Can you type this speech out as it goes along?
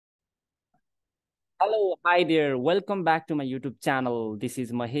Hello, hi there. Welcome back to my YouTube channel. This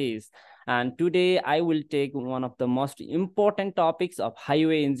is Mahesh, and today I will take one of the most important topics of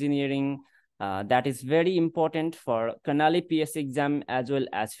highway engineering. That is very important for Karnali PS exam as well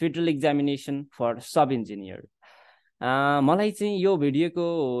as federal examination for sub engineer. मलाई चाहिँ यो भिडियोको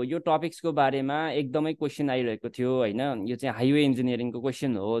यो टपिक्सको बारेमा एकदमै question आइरहेको थियो होइन। यो चाहिँ हाइवे इन्जिनियरिङको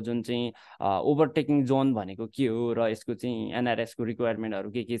क्वेसन हो, जुन चाहिँ ओभरटेकिङ जोन भनेको के हो र यसको चाहिँ एनआरएसको रिक्वायरमेन्टहरू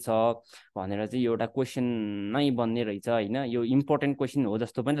के छ भनेर चाहिँ एउटा क्वेसन नै बन्ने रहेछ होइन। यो इम्पोर्टेन्ट क्वेसन हो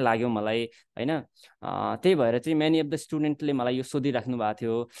जस्तो पनि लाग्यो मलाई होइन। त्यही भएर चाहिँ मेनी अफ द स्टुडेन्टले मलाई यो सोधिराख्नु भएको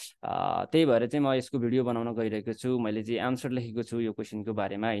थियो। त्यही भएर चाहिँ म यसको भिडियो बनाउन गइरहेको छु। मैले चाहिँ एन्सर लेखेको छु यो क्वेसनको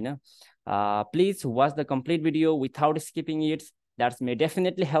बारेमा होइन। Please watch the complete video without skipping it. That may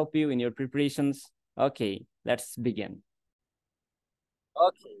definitely help you in your preparations. Okay, let's begin.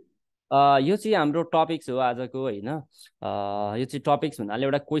 Okay. यो चाहिँ हाम्रो टपिक्स हो आजको होइन। यो चाहिँ टपिक्स भन्नाले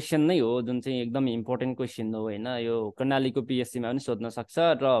एउटा क्वेसन नै हो, जुन चाहिँ एकदम इम्पोर्टेन्ट क्वेसन हो होइन। यो कर्णालीको पिएससीमा पनि सोध्न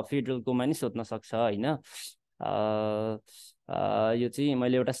सक्छ र फेडरलकोमा पनि सोध्न सक्छ होइन। यो चाहिँ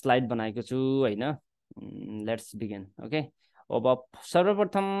मैले एउटा स्लाइड बनाएको छु होइन। Let's begin. ओके, अब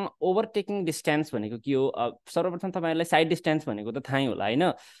सर्वप्रथम ओभरटेकिङ डिस्टेन्स भनेको के हो? सर्वप्रथम तपाईँहरूलाई साइड डिस्टेन्स भनेको त थाहै होला होइन।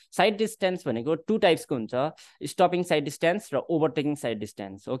 साइड डिस्टेन्स भनेको टु टाइप्सको हुन्छ, स्टपिङ साइड डिस्टेन्स र ओभरटेकिङ side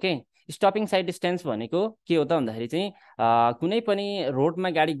distance. Okay, stopping side distance भनेको के हो त भन्दाखेरि चाहिँ कुनै पनि रोडमा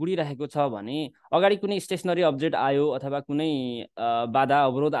गाडी गुडिरहेको छ भने अगाडि कुनै स्टेसनरी अब्जेक्ट आयो अथवा कुनै बाधा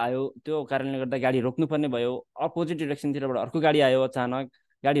अवरोध आयो, त्यो कारणले गर्दा गाडी रोक्नुपर्ने भयो, अपोजिट डिरेक्सनतिरबाट अर्को गाडी आयो, अचानक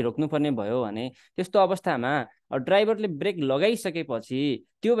गाडी रोक्नुपर्ने भयो भने त्यस्तो अवस्थामा ड्राइभरले ब्रेक लगाइसकेपछि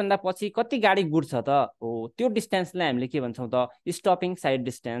त्योभन्दा पछि कति गाडी गुड्छ त हो, त्यो डिस्टेन्सलाई हामीले के भन्छौँ त? स्टपिङ साइड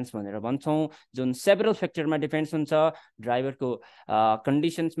डिस्टेन्स भनेर भन्छौँ, जुन सेभरल फ्याक्टरमा डिपेन्ड्स हुन्छ। ड्राइभरको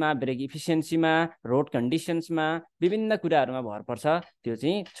कन्डिसन्समा, ब्रेक इफिसियन्सीमा, रोड कन्डिसन्समा, विभिन्न कुराहरूमा भर पर्छ। त्यो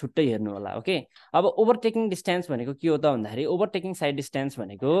चाहिँ छुट्टै हेर्नु होला। ओके, अब ओभरटेकिङ डिस्टेन्स भनेको के हो त भन्दाखेरि ओभरटेकिङ साइड डिस्टेन्स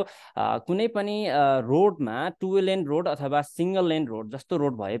भनेको कुनै पनि रोडमा टु लेन रोड अथवा सिङ्गल लेन रोड जस्तो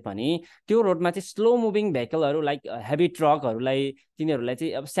रोड भए पनि त्यो रोडमा चाहिँ स्लो मुभिङ भेहिकलहरू लाइक हेभी ट्रकहरूलाई, तिनीहरूलाई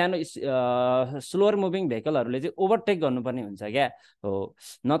चाहिँ अब सानो स्लोवर मुभिङ भेहिकलहरूले चाहिँ ओभरटेक गर्नुपर्ने हुन्छ क्या हो।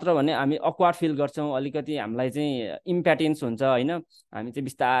 नत्र भने हामी अक्वार्ड फिल गर्छौँ, अलिकति हामीलाई चाहिँ इम्प्याटेन्स हुन्छ होइन। हामी चाहिँ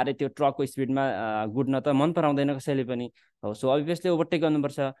बिस्तारै त्यो ट्रकको स्पिडमा गुड्न त मन पराउँदैन कसैले पनि हो। सो अभियसली ओभरटेक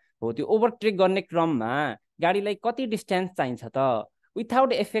गर्नुपर्छ हो। त्यो ओभरटेक गर्ने क्रममा गाडीलाई कति डिस्टेन्स चाहिन्छ त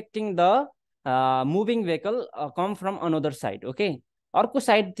without affecting the moving vehicle come from another side. Okay, अर्को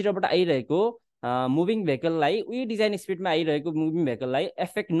साइडतिरबाट आइरहेको मुभिङ भेहिकललाई, उही डिजाइन स्पिडमा आइरहेको मुभिङ भेहिकललाई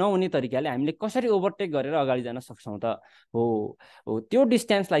एफेक्ट नहुने तरिकाले हामीले कसरी ओभरटेक गरेर अगाडि जान सक्छौँ त हो। त्यो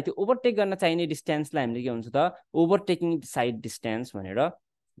डिस्टेन्सलाई, त्यो ओभरटेक गर्न चाहिने डिस्टेन्सलाई हामीले के भन्छ त? ओभरटेकिङ साइड डिस्टेन्स भनेर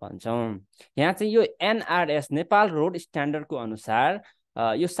भन्छौँ। यहाँ चाहिँ यो एनआरएस नेपाल रोड स्ट्यान्डर्डको अनुसार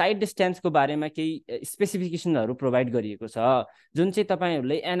यो साइड डिस्टेन्सको बारेमा केही स्पेसिफिकेसनहरू प्रोभाइड गरिएको छ, जुन चाहिँ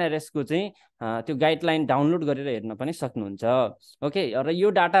तपाईँहरूले एनआरएसको चाहिँ त्यो गाइडलाइन डाउनलोड गरेर हेर्न पनि सक्नुहुन्छ। ओके, र यो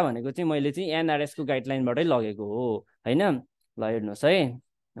डाटा भनेको चाहिँ मैले चाहिँ एनआरएसको गाइडलाइनबाटै लगेको हो होइन। ल हेर्नुहोस् है।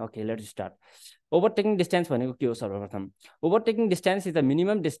 Okay, let's start. ओभरटेकिङ डिस्टेन्स भनेको के हो? सर्वप्रथम, ओभरटेकिङ distance is the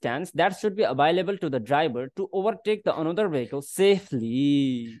minimum distance that should be available to the driver to overtake the another vehicle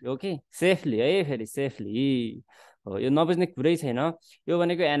safely. Okay, safely है, फेरि सेफली हो। यो नबुझ्ने कुरै छैन। यो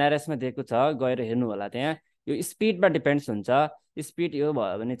भनेको एनआरएसमा दिएको छ, गएर हेर्नु होला त्यहाँ। यो स्पिडमा डिपेन्ड्स हुन्छ। स्पिड यो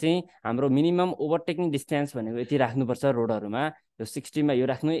भयो भने चाहिँ हाम्रो मिनिमम ओभरटेकिङ डिस्टेन्स भनेको यति राख्नुपर्छ रोडहरूमा। यो 60मा यो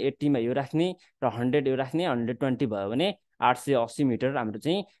राख्ने, 80मा यो राख्ने र 100 यो राख्ने। 120 भयो भने 880 मिटर हाम्रो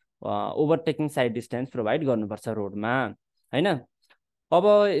चाहिँ ओभरटेकिङ साइड डिस्टेन्स प्रोभाइड गर्नुपर्छ रोडमा होइन। अब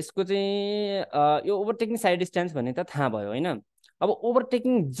यसको चाहिँ यो ओभरटेकिङ साइड डिस्टेन्स भन्ने त थाहा भयो होइन। अब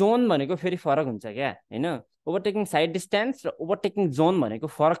ओभरटेकिङ जोन भनेको फेरि फरक हुन्छ क्या होइन। ओभरटेकिङ साइड डिस्टेन्स र ओभरटेकिङ जोन भनेको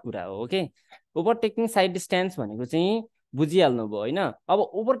फरक कुरा हो। ओके, ओभरटेकिङ साइड डिस्टेन्स भनेको चाहिँ बुझिहाल्नु भयो होइन। अब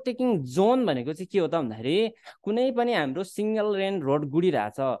ओभरटेकिङ जोन भनेको चाहिँ के हो त भन्दाखेरि कुनै पनि हाम्रो सिङ्गल लेन रोड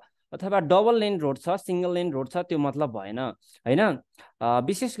गुडिरहेछ अथवा डबल लेन रोड छ, सिङ्गल लेन रोड छ, त्यो मतलब भएन होइन।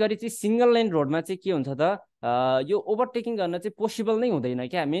 विशेष गरी चाहिँ सिङ्गल लेन रोडमा चाहिँ के हुन्छ त, यो ओभरटेकिङ गर्न चाहिँ पोसिबल नै हुँदैन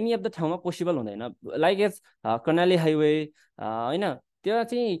क्या। मेनी अफ द ठाउँमा पोसिबल हुँदैन। लाइक एज कर्णाली हाइवे होइन, त्यो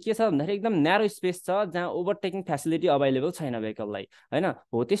चाहिँ के छ भन्दाखेरि एकदम न्यारो स्पेस छ जहाँ ओभरटेकिङ फेसिलिटी अभाइलेबल छैन भेहिकललाई होइन।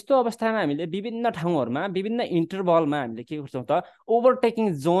 हो, त्यस्तो अवस्थामा हामीले विभिन्न ठाउँहरूमा, विभिन्न इन्टरभलमा हामीले के गर्छौँ त?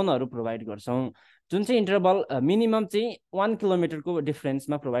 ओभरटेकिङ जोनहरू प्रोभाइड गर्छौँ, जुन चाहिँ इन्टरभल मिनिमम चाहिँ 1 किलोमिटरको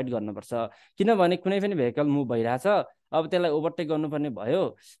डिफ्रेन्समा प्रोभाइड गर्नुपर्छ। किनभने कुनै पनि भेहिकल मुभ भइरहेछ, अब त्यसलाई ओभरटेक गर्नुपर्ने भयो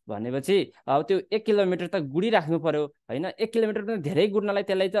भनेपछि अब त्यो 1 किलोमिटर त गुडिराख्नु पर्यो हैन। 1 किलोमिटर पनि धेरै गुड्नलाई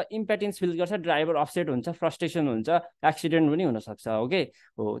त्यसलाई त इम्पेटेन्स फिल गर्छ, ड्राइभर अफसेट हुन्छ, फ्रस्ट्रेसन हुन्छ, एक्सिडेन्ट पनि हुन सक्छ। ओके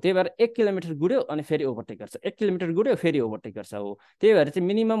हो, त्यही भएर 1 किलोमिटर गुड्यो अनि फेरि ओभरटेक गर्छ, 1 किलोमिटर गुड्यो फेरि ओभरटेक गर्छ। हो, त्यही भएर चाहिँ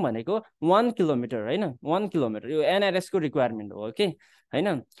मिनिमम भनेको 1 किलोमिटर हैन, 1 किलोमिटर यो एनआरएस को रिक्वायरमेन्ट हो। ओके हैन।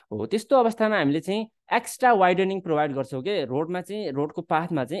 हो, त्यस्तो अवस्थामा हामीले चाहिँ एक्स्ट्रा वाइडनिङ प्रोभाइड गर्छौँ के, रोडमा चाहिँ रोडको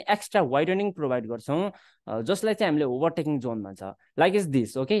पाथमा चाहिँ एक्स्ट्रा वाइडनिङ प्रोभाइड गर्छौँ, जसलाई चाहिँ हामीले ओभरटेकिङ जोन भन्छ। Like is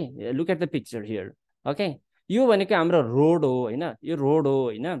this. Okay, look at the picture here. Okay, यो भनेको हाम्रो रोड हो हैन, यो रोड हो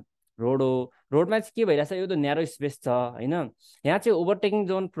हैन, रोड हो। रोडमा चाहिँ के भइरहेछ, यो त न्यारो स्पेस छ हैन, यहाँ चाहिँ ओभरटेकिङ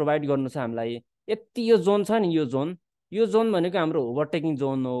जोन प्रोभाइड गर्नु छ हामीलाई। यति यो जोन छ नि, यो जोन भनेको हाम्रो ओभरटेकिङ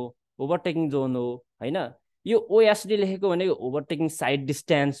जोन हो, ओभरटेकिङ जोन हो हैन। यो ओएसडी लेखेको भनेको ओभरटेकिङ साइड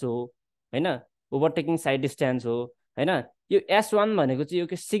डिस्टेन्स हो हैन, ओभरटेकिङ साइड डिस्टेन्स हो हैन। यो S1 भनेको चाहिँ यो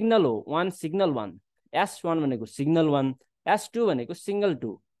के सिग्नल हो, सिग्नल 1, S1 भनेको सिग्नल 1, S2 भनेको सिग्नल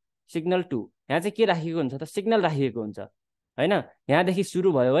 2। यहाँ चाहिँ के राखिएको हुन्छ त, सिग्नल राखिएको हुन्छ हैन। यहाँदेखि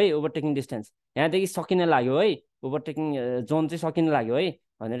सुरु भयो है ओभरटेकिङ डिस्टेन्स, यहाँदेखि सकिन लाग्यो है ओभरटेकिङ जोन चाहिँ सकिन लाग्यो है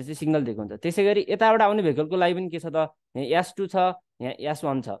भनेर चाहिँ सिग्नल दिएको हुन्छ। त्यसै गरी यताबाट आउने भेहिकलको लागि पनि के छ त, यहाँ S2 छ, यहाँ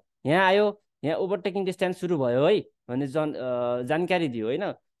S1 छ, यहाँ आयो, यहाँ ओभरटेकिङ डिस्टेन्स सुरु भयो है भन्ने जानकारी दियो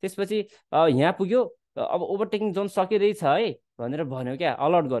हैन। त्यसपछि यहाँ पुग्यो, अब ओभरटेकिङ जोन सकिँदैछ है भनेर भन्यो क्या,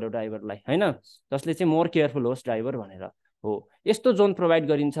 अलर्ट गर्यो ड्राइभरलाई हैन, जसले चाहिँ मोर केयरफुल होस् ड्राइभर भनेर। हो, यस्तो जोन प्रोभाइड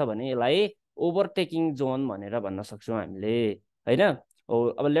गरिन्छ भने यसलाई ओभरटेकिङ जोन भनेर भन्न सक्छौँ हामीले हैन। हो,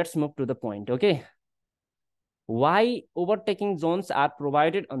 अब let's move to the point. Okay, why overtaking zones are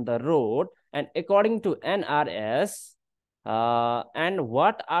provided on the road and according to NRS, and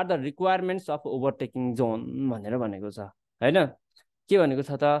what are the requirements of overtaking zone भनेर भनेको छ हैन। के भनेको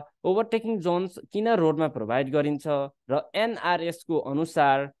छ त, ओभरटेकिङ जोन्स किन रोडमा प्रोभाइड गरिन्छ र एनआरएस को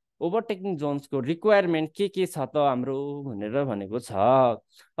अनुसार ओभरटेकिङ जोन्सको रिक्वायरमेन्ट के छ त हाम्रो भनेर भनेको छ।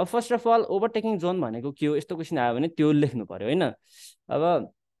 अब फर्स्ट अफ अल ओभरटेकिङ जोन भनेको के हो, यस्तो क्वेसन आयो भने त्यो लेख्नु पर्यो हैन।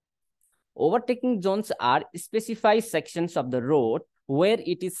 अब overtaking zones are specified sections of the road where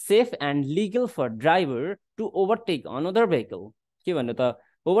it is safe and legal for driver to overtake another vehicle। के भन्नु त,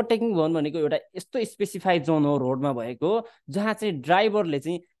 ओभरटेकिङ जोन भनेको एउटा यस्तो स्पेसिफाइड जोन हो रोडमा भएको जहाँ चाहिँ ड्राइभरले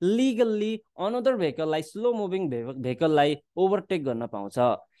चाहिँ legally another भेहिकललाई, slow moving भेहिकललाई overtake गर्न पाउँछ।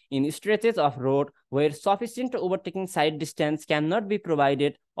 In stretches of road where sufficient overtaking side distance cannot be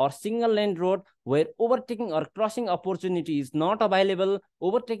provided, or single lane road where overtaking or crossing opportunity is not available,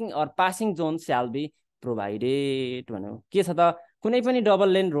 overtaking or passing zone shall be provided। भन्यो के छ त, कुनै पनि double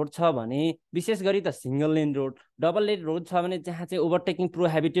lane road छ भने, विशेष गरी त single lane road, double lane road छ भने जहाँ चाहिँ ओभरटेकिङ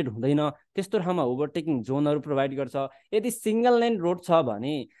प्रोहिबिटेड हुँदैन त्यस्तो ठाउँमा ओभरटेकिङ जोनहरू प्रोभाइड गर्छ। यदि सिंगल लेन रोड छ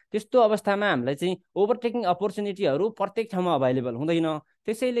भने त्यस्तो अवस्थामा हामीलाई चाहिँ ओभरटेकिङ अपर्च्युनिटीहरू प्रत्येक ठाउँमा अभाइलेबल हुँदैन।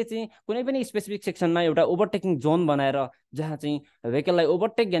 त्यसैले चाहिँ कुनै पनि स्पेसिफिक सेक्सनमा एउटा ओभरटेकिङ जोन बनाएर जहाँ चाहिँ भेहिकललाई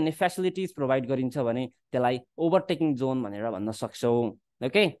ओभरटेक गर्ने फेसिलिटिज प्रोभाइड गरिन्छ भने त्यसलाई ओभरटेकिङ जोन भनेर भन्न सक्छौँ।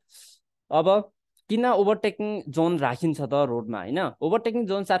 ओके, अब किन ओभरटेकिङ जोन राखिन्छ त रोडमा हैन। ओभरटेकिङ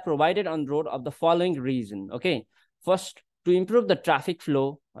Johns are provided on road of the following reason. Okay, first to improve the traffic flow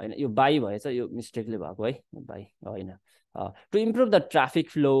हैन, यो बाई भएछ, यो मिस्टेकले भएको है, बाई हैन। To improve the traffic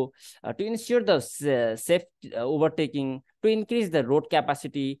flow, to ensure the safe overtaking, to increase the road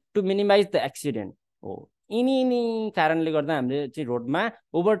capacity, to minimize the accident। हो, यिनी कारणले गर्दा हामीले चाहिँ रोडमा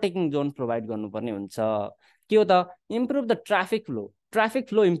ओभरटेकिङ जोन प्रोभाइड गर्नुपर्ने हुन्छ। के हो त, improve the traffic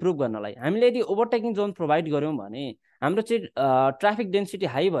flow improve गर्नलाई हामीले यदि ओभरटेकिङ जोन प्रोभाइड गर्यौँ भने हाम्रो चाहिँ ट्राफिक डेन्सिटी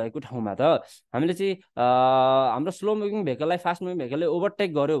हाई भएको ठाउँमा त हामीले चाहिँ हाम्रो slow moving भेहिकललाई fast moving भेहिकलले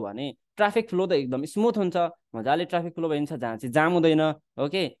overtake गर्यो भने ट्राफिक फ्लो त एकदम स्मुथ हुन्छ, मजाले ट्राफिक फ्लो भइन्छ, जहाँ चाहिँ जाम हुँदैन।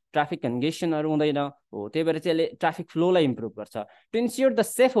 ओके, ट्राफिक कन्जेसनहरू हुँदैन। हो, त्यही भएर चाहिँ यसले ट्राफिक फ्लोलाई इम्प्रुभ गर्छ। टु इन्स्योर द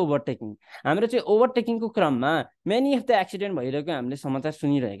सेफ ओभरटेकिङ, हाम्रो चाहिँ ओभरटेकिङको क्रममा मेनी अफ द एक्सिडेन्ट भइरहेको हामीले समाचार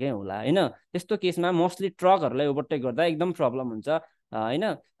सुनिरहेकै होला हैन। त्यस्तो केसमा मोस्टली ट्रकहरूलाई ओभरटेक गर्दा एकदम प्रब्लम हुन्छ हैन,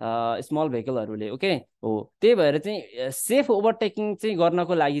 स्मल भेहिकलहरूले। ओके, हो, त्यही भएर चाहिँ सेफ ओभरटेकिङ चाहिँ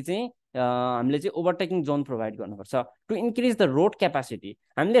गर्नको लागि चाहिँ हामीले चाहिँ ओभरटेकिङ जोन प्रोभाइड गर्नुपर्छ। To increase the road capacity,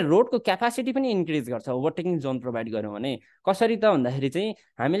 हामीले रोडको क्यापासिटी पनि इन्क्रिज गर्छ ओभरटेकिङ जोन प्रोभाइड गर्यौँ भने। कसरी त भन्दाखेरि चाहिँ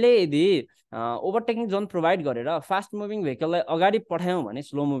हामीले यदि ओभरटेकिङ जोन प्रोभाइड गरेर फास्ट मुभिङ भेहिकललाई अगाडि पठायौँ भने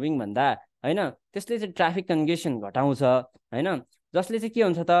स्लो मुभिङ भन्दा हैन, त्यसले चाहिँ ट्राफिक कन्जेसन घटाउँछ हैन, जसले चाहिँ के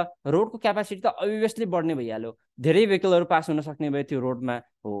हुन्छ त, रोडको क्यापासिटी त अभियसली बढ्ने भइहाल्यो, धेरै भेहिकलहरू पास हुन सक्ने भयो त्यो रोडमा।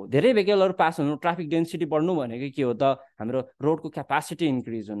 हो, धेरै भेहिकलहरू पास हुनु, ट्राफिक डेन्सिटी बढ्नु भनेको के हो त, हाम्रो रोडको क्यापासिटी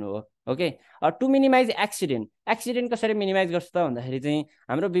इन्क्रिज हुनु हो। ओके। टु मिनिमाइज एक्सिडेन्ट कसरी मिनिमाइज गर्छ त भन्दाखेरि चाहिँ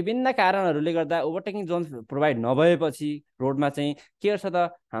हाम्रो विभिन्न कारणहरूले गर्दा ओभरटेकिङ जोन प्रोभाइड नभएपछि रोडमा चाहिँ के गर्छ त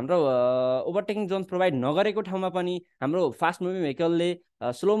हाम्रो ओभरटेकिङ जोन प्रोभाइड नगरेको ठाउँमा पनि हाम्रो fast moving भेहिकलले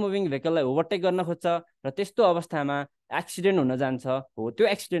slow moving भेहिकललाई overtake गर्न खोज्छ र त्यस्तो अवस्थामा एक्सिडेन्ट हुन जान्छ। हो, त्यो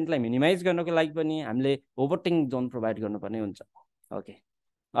एक्सिडेन्टलाई मिनिमाइज गर्नको लागि पनि हामीले ओभरटेकिङ जोन प्रोभाइड गर्नुपर्ने हुन्छ। ओके।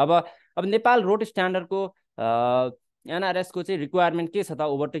 अब नेपाल रोड स्ट्यान्डर्डको एनआरएस को चाहिँ रिक्वायरमेन्ट के छ त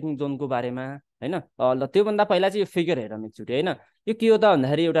ओभरटेकिङ जोनको बारेमा हैन। ल त्योभन्दा पहिला चाहिँ यो फिगर हेरौँ एकचोटि हैन। यो के हो त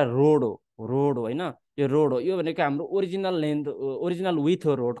भन्दाखेरि एउटा रोड हो हैन। यो रोड हो, यो भनेको हाम्रो ओरिजिनल लेन्थ ओरिजिनल विथ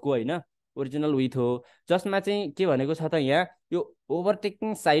हो रोडको हैन, ओरिजिनल विथ हो। जसमा चाहिँ के भनेको छ त यहाँ यो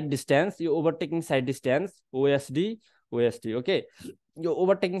ओभरटेकिङ साइड डिस्टेन्स, यो ओभरटेकिङ साइड डिस्टेन्स ओएसडी ओके। यो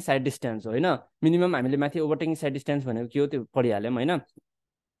ओभरटेकिङ साइड डिस्टेन्स हो हैन। मिनिमम हामीले माथि ओभरटेकिङ साइड डिस्टेन्स भनेको के हो त्यो पढिहाल्यौँ हैन।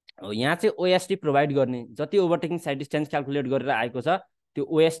 यहाँ चाहिँ ओएसडी प्रोभाइड गर्ने, जति ओभरटेकिङ साइड डिस्टेन्स क्याल्कुलेट गरेर आएको छ त्यो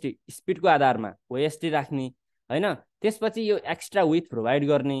ओएसडी स्पिडको आधारमा ओएसडी राख्ने हैन। त्यसपछि यो एक्स्ट्रा विथ प्रोभाइड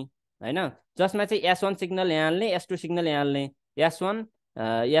गर्ने हैन, जसमा चाहिँ S1 सिग्नल यहाँ हाल्ने, S2 सिग्नल यहाँ हाल्ने, S1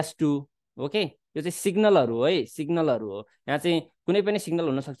 S2 ओके। यो चाहिँ सिग्नलहरू है, सिग्नलहरू हो। यहाँ चाहिँ कुनै पनि सिग्नल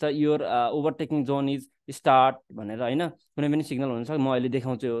हुनसक्छ, योर ओभरटेकिङ जोन इज स्टार्ट भनेर हैन, कुनै पनि सिग्नल हुनसक्छ। म अहिले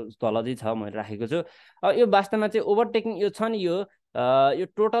देखाउँछु, यो तल चाहिँ छ मैले राखेको छु। यो वास्तवमा चाहिँ ओभरटेकिङ यो छ नि, यो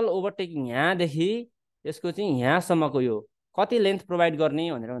टोटल ओभरटेकिङ यहाँदेखि यसको चाहिँ यहाँसम्मको यो कति लेन्थ प्रोभाइड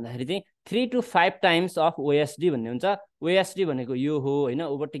गर्ने भनेर भन्दाखेरि चाहिँ 3 to 5 टाइम्स अफ ओएसडी भन्ने हुन्छ। ओएसडी भनेको यो हो हैन,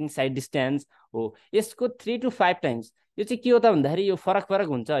 ओभरटेकिङ साइड डिस्टेन्स हो। यसको 3 to 5 टाइम्स। यो चाहिँ के हो त भन्दाखेरि यो फरक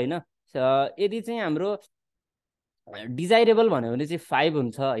हुन्छ हैन। यदि चाहिँ हाम्रो डिजाइरेबल भन्यो भने चाहिँ 5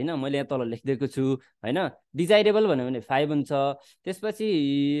 हुन्छ हैन, मैले यहाँ तल लेखिदिएको छु हैन। डिजाइरेबल भन्यो भने 5 हुन्छ। त्यसपछि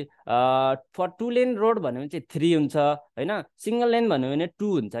फर 2 लेन रोड भन्यो भने चाहिँ 3 हुन्छ हैन। सिंगल लेन भन्यो भने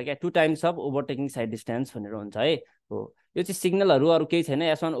 2 हुन्छ क्या, 2 टाइम्स अफ ओभरटेकिङ साइड डिस्टेन्स भनेर हुन्छ है। हो, यो चाहिँ सिग्नलहरू, अरू केही छैन।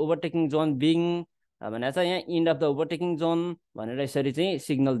 S1 ओभरटेकिङ जोन बिङ भनेको छ, यहाँ इन्ड अफ द ओभरटेकिङ जोन भनेर यसरी चाहिँ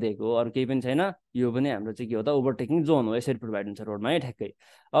सिग्नल दिएको हो, अरू केही पनि छैन। यो पनि हाम्रो चाहिँ के हो त ओभरटेकिङ जोन हो, यसरी प्रोभाइड हुन्छ रोडमा है ठ्याक्कै।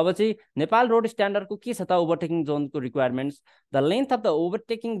 अब चाहिँ नेपाल रोड स्ट्यान्डर्डको के छ त ओभरटेकिङ जोनको requirements. The length of the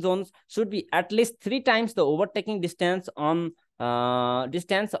ओभरटेकिङ Johns should be at least 3 times the ओभरटेकिङ distance on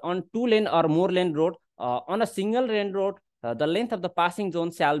 2 lane or more lane road on a single lane road. The length of the passing zone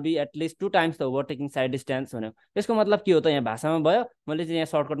shall be at least 2 times the overtaking side distance भन्यो। यसको मतलब के हो त यहाँ भाषामा भयो, मैले चाहिँ यहाँ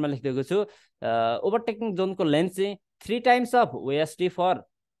सर्टकटमा लेखिदिएको छु। ओभरटेकिङ जोनको लेन्थ चाहिँ 3 times of OSD for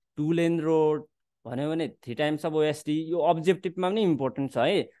 2 lane road भन्यो भने 3 टाइम्स अफ ओएसडी। यो अब्जेक्टिभमा पनि इम्पोर्टेन्ट छ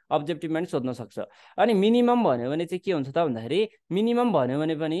है, अब्जेक्टिभमा पनि सोध्न सक्छ। अनि मिनिमम भन्यो भने चाहिँ के हुन्छ त भन्दाखेरि मिनिमम भन्यो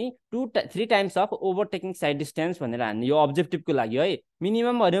भने पनि 3 टाइम्स अफ ओभरटेकिङ साइड डिस्टेन्स भनेर हान्ने, यो अब्जेक्टिभको लागि है।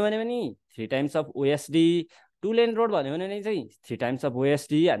 मिनिमम भन्यो भने पनि 3 times of OSD. 2 lane road भन्यो भने चाहिँ 3 टाइम्स अफ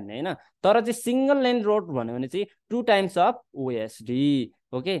ओएसडी हान्ने हैन। तर चाहिँ सिंगल लेन रोड भन्यो भने चाहिँ 2 टाइम्स अफ ओएसडी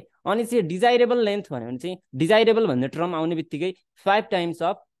ओके। अनि चाहिँ डिजाइरेबल लेन्थ भन्यो भने चाहिँ डिजाइरेबल भन्ने टर्म आउने बित्तिकै 5 टाइम्स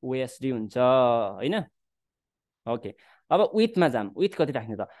अफ ओएसडी हुन्छ हैन। ओके। अब विथमा जाम, विथ कति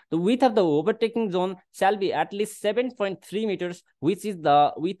राख्ने त। The with of the ओभरटेकिङ John स्याल be at least 7.3 metres which is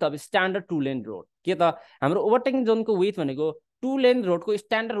the with of standard 2 lane road. के त हाम्रो ओभरटेकिङ जोनको विथ भनेको 2 लेन रोडको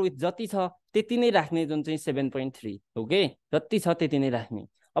स्ट्यान्डर्ड विथ जति छ त्यति नै राख्ने, जुन चाहिँ 7.3 ओके, जति छ त्यति नै राख्ने।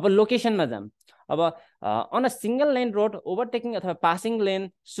 अब लोकेसनमा जाम। अब on a single lane road ओभरटेकिङ अथवा passing lane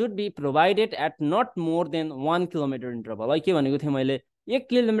should be provided at not more than 1 kilometre interval. है के भनेको थिएँ मैले, 1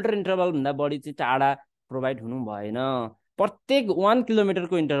 किलोमिटर इन्टरभल भन्दा बढी चाहिँ टाढा प्रोभाइड हुनु भएन। प्रत्येक 1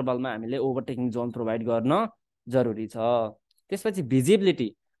 किलोमिटरको इन्टरभलमा हामीले ओभरटेकिङ जोन प्रोभाइड गर्न जरुरी छ। त्यसपछि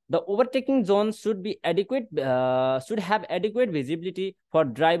visibility. The overtaking zone should be adequate, should have adequate visibility for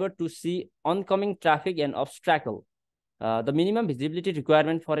driver to see oncoming traffic and obstacle. The minimum visibility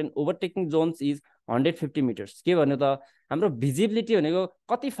requirement for an overtaking zones is 150 meters. के भन्नु त हाम्रो visibility भनेको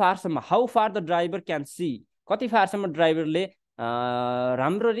कति फारसम्म, how far the driver can C, कति फारसम्म ड्राइभरले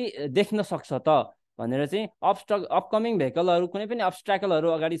राम्ररी देख्न सक्छ त भनेर चाहिँ अपकमिङ भेहिकलहरू कुनै पनि अब्स्ट्याकलहरू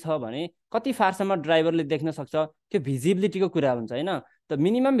अगाडि छ भने कति फारसम्म ड्राइभरले देख्न सक्छ, त्यो भिजिबिलिटीको कुरा हुन्छ हैन। त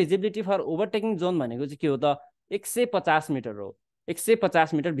मिनिमम भिजिबिलिटी फर ओभरटेकिङ जोन भनेको चाहिँ के हो त 150 मिटर हो।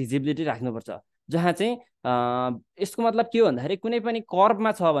 150 मिटर भिजिबिलिटी राख्नुपर्छ, जहाँ चाहिँ यसको मतलब के हो भन्दाखेरि कुनै पनि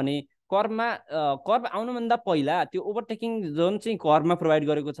कर्बमा छ भने कर्ब आउनुभन्दा पहिला त्यो ओभरटेकिङ जोन चाहिँ कर्बमा प्रोभाइड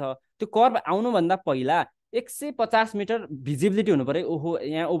गरेको छ, त्यो कर्ब आउनुभन्दा पहिला 150 मिटर भिजिबिलिटी हुनु पर्यो। ओहो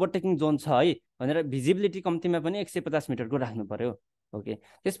यहाँ ओभरटेकिङ जोन छ है भनेर भिजिबिलिटी कम्तीमा पनि 150 मिटरको राख्नु पर्यो ओके।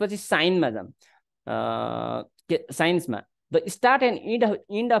 त्यसपछि साइनमा जाम। साइन्समा the start and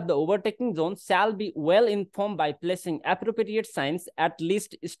end of the overtaking zone shall be well informed by placing appropriate signs at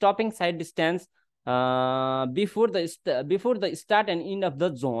least stopping side distance before the start and end of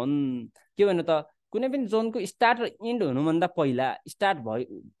the zone। के भन्नु त कुनै पनि जोनको स्टार्ट र end हुनुभन्दा पहिला start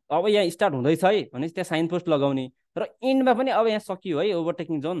भयो, अब यहाँ स्टार्ट हुँदैछ है भनेपछि त्यहाँ साइन पोस्ट लगाउने, र इन्डमा पनि अब यहाँ सकियो है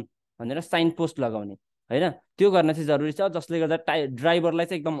ओभरटेकिङ जोन भनेर साइन पोस्ट लगाउने होइन। त्यो गर्न चाहिँ जरुरी छ, जसले गर्दा ड्राइभरलाई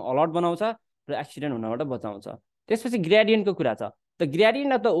चाहिँ एकदम अलर्ट बनाउँछ र एक्सिडेन्ट हुनबाट बचाउँछ। त्यसपछि ग्रेडियन्टको कुरा छ। The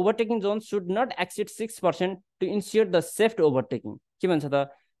gradient of the ओभरटेकिङ John should not acid 6% to ensure the safe ओभरटेकिङ। के भन्छ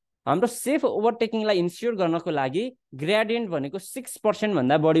त, हाम्रो सेफ ओभरटेकिङलाई इन्स्योर गर्नको लागि ग्रेडियन्ट भनेको 6%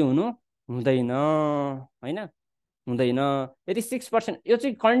 भन्दा बढी हुनु हुँदैन होइन, हुँदैन। यदि 6%, यो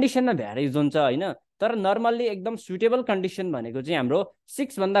चाहिँ कन्डिसनमा भ्यारेज हुन्छ होइन, तर नर्मल्ली एकदम सुटेबल कन्डिसन भनेको चाहिँ हाम्रो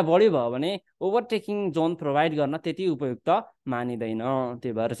 6 भन्दा बढी भयो भने ओभरटेकिङ जोन प्रोभाइड गर्न त्यति उपयुक्त मानिँदैन।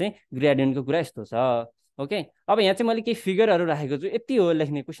 त्यही भएर चाहिँ ग्रेडियन्टको कुरा यस्तो छ। ओके, अब यहाँ चाहिँ मैले केही फिगरहरू राखेको छु, यति हो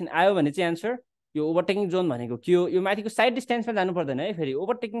लेख्ने। क्वेसन आयो भने चाहिँ एन्सर, यो ओभरटेकिङ जोन भनेको के हो, यो माथिको साइड डिस्टेन्समा जानु पर्दैन है, फेरि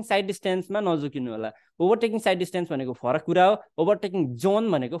ओभरटेकिङ साइड डिस्टेन्समा नझुकिनु होला। ओभरटेकिङ साइड डिस्टेन्स भनेको फरक कुरा हो, ओभरटेकिङ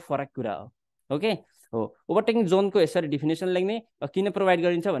जोन भनेको फरक कुरा हो। ओके हो, ओभरटेकिङ जोनको यसरी डिफिनेसन लेख्ने, किन प्रोभाइड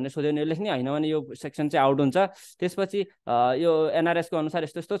गरिन्छ भनेर सोध्यो भने लेख्ने, होइन भने यो सेक्सन चाहिँ आउट हुन्छ। त्यसपछि यो एनआरएसको अनुसार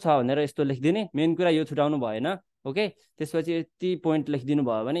यस्तो यस्तो छ भनेर यस्तो लेखिदिने, मेन कुरा यो छुटाउनु भएन। ओके, त्यसपछि यति पोइन्ट लेखिदिनु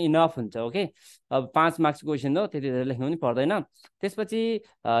भयो भने इनफ हुन्छ। ओके, अब 5 मार्क्सको क्वेसन हो, त्यति धेरै लेख्नु पनि पर्दैन। त्यसपछि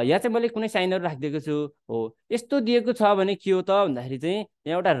यहाँ चाहिँ मैले कुनै साइनहरू राखिदिएको छु हो, यस्तो दिएको छ भने के हो त भन्दाखेरि चाहिँ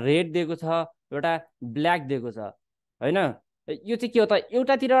यहाँ एउटा रेड दिएको छ, एउटा ब्ल्याक दिएको छ होइन। यो चाहिँ के हो त,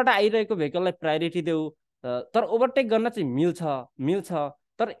 एउटातिरबाट आइरहेको भेहिकललाई प्रायोरिटी देऊ, तर ओभरटेक गर्न चाहिँ मिल्छ,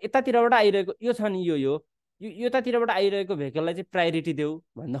 तर यतातिरबाट आइरहेको यो छ नि, यो यतातिरबाट आइरहेको भेहिकललाई चाहिँ प्रायोरिटी देऊ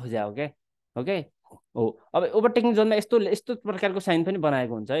भन्न खोजेको हो क्या। ओके हो, अब ओभरटेकिङ जोनमा यस्तो यस्तो प्रकारको साइन पनि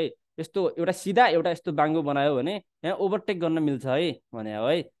बनाएको हुन्छ है, यस्तो एउटा सिधा एउटा यस्तो बाङ्गो बनायो भने यहाँ ओभरटेक गर्न मिल्छ है भने हो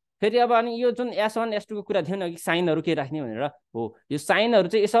है। फेरि अब अनि यो जुन S1 S2 को कुरा थियो नि, साइनहरू के राख्ने भनेर हो, यो साइनहरू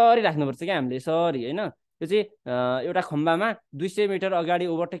चाहिँ यसरी राख्नुपर्छ क्या हामीले, यसरी होइन। यो चाहिँ एउटा खम्बामा 200 मिटर अगाडि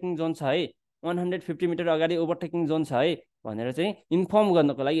ओभरटेकिङ जोन छ है, 150 मिटर अगाडि ओभरटेकिङ जोन छ है भनेर चाहिँ इन्फर्म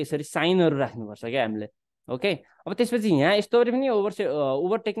गर्नको लागि यसरी साइनहरू राख्नुपर्छ क्या हामीले। ओके, अब त्यसपछि यहाँ यस्तोहरू पनि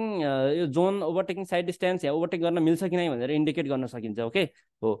ओभरटेकिङ यो जोन ओभरटेकिङ साइड डिस्टेन्स यहाँ ओभरटेक गर्न मिल्छ कि नै भनेर इन्डिकेट गर्न सकिन्छ। ओके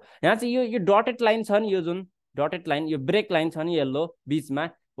हो, यहाँ चाहिँ यो डटेड लाइन छ नि, यो जुन डटेड लाइन, यो ब्रेक लाइन छ नि येल्लो बिचमा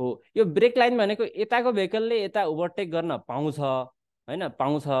हो, यो ब्रेक लाइन भनेको यताको भेहिकलले यता ओभरटेक गर्न पाउँछ होइन,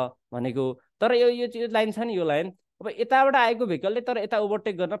 पाउँछ भनेको, तर यो लाइन छ नि, यो लाइन अब यताबाट आएको भेहिकलले तर यता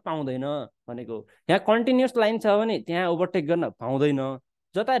ओभरटेक गर्न पाउँदैन भनेको। यहाँ कन्टिन्युस लाइन छ भने त्यहाँ ओभरटेक गर्न पाउँदैन,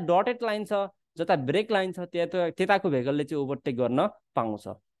 जता डटेड लाइन छ जता ब्रेक लाइन छ त्यताको भेहिकलले चाहिँ ओभरटेक गर्न पाउँछ।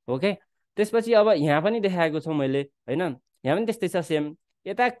 ओके, त्यसपछि अब यहाँ पनि देखाएको छ मैले होइन, यहाँ पनि त्यस्तै छ सेम,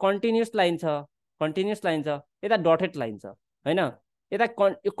 यता कन्टिन्युस लाइन छ, यता डटेड लाइन छ होइन। यता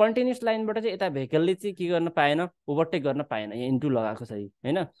यो कन्टिन्युस लाइनबाट चाहिँ यता भेहिकलले चाहिँ के गर्न पाएन, ओभरटेक गर्न पाएन, यहाँ इन्टु लगाएको छ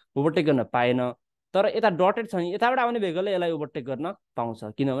होइन, ओभरटेक गर्न पाएन। तर यता डटेड छ नि, यताबाट आउने भेहिकलले यसलाई ओभरटेक गर्न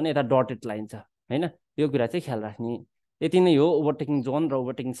पाउँछ किनभने यता डटेड लाइन छ होइन। यो कुरा चाहिँ ख्याल राख्ने। यति नै हो ओभरटेकिङ जोन र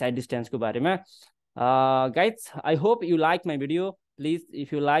ओभरटेकिङ साइड डिस्टेन्सको बारेमा। Guys, I hope you like my video. Please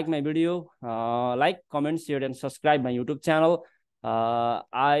if you like my video, like, comment, share and subscribe my YouTube channel.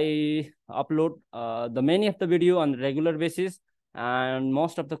 I upload the many of the video on regular basis, and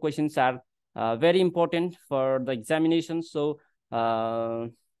most of the questions are very important for the examination. So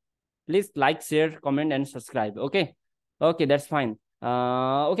please like, share, comment and subscribe. Okay, that's fine.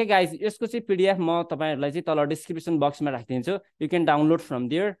 Okay guys, यसको चाहिँ PDF म तपाईहरुलाई चाहिँ तल description बक्समा राखिदिन्छु, you can download from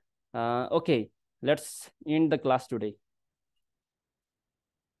there. Okay, let's end the class today.